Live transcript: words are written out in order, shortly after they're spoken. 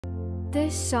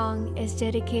This song is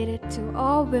dedicated to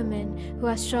all women who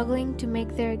are struggling to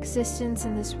make their existence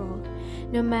in this world,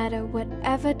 no matter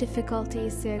whatever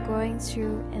difficulties they are going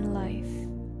through in life.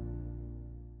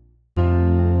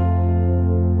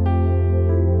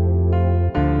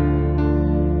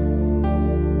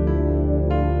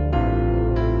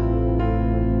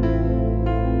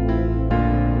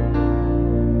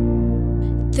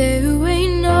 There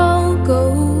ain't no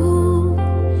gold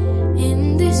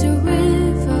in this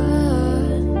river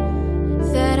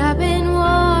that I've been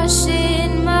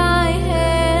washing my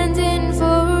hands in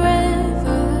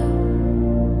forever.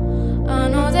 I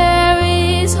know there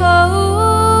is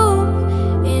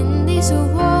hope in these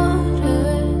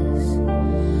waters,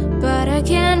 but I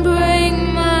can't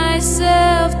bring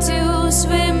myself to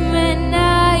swim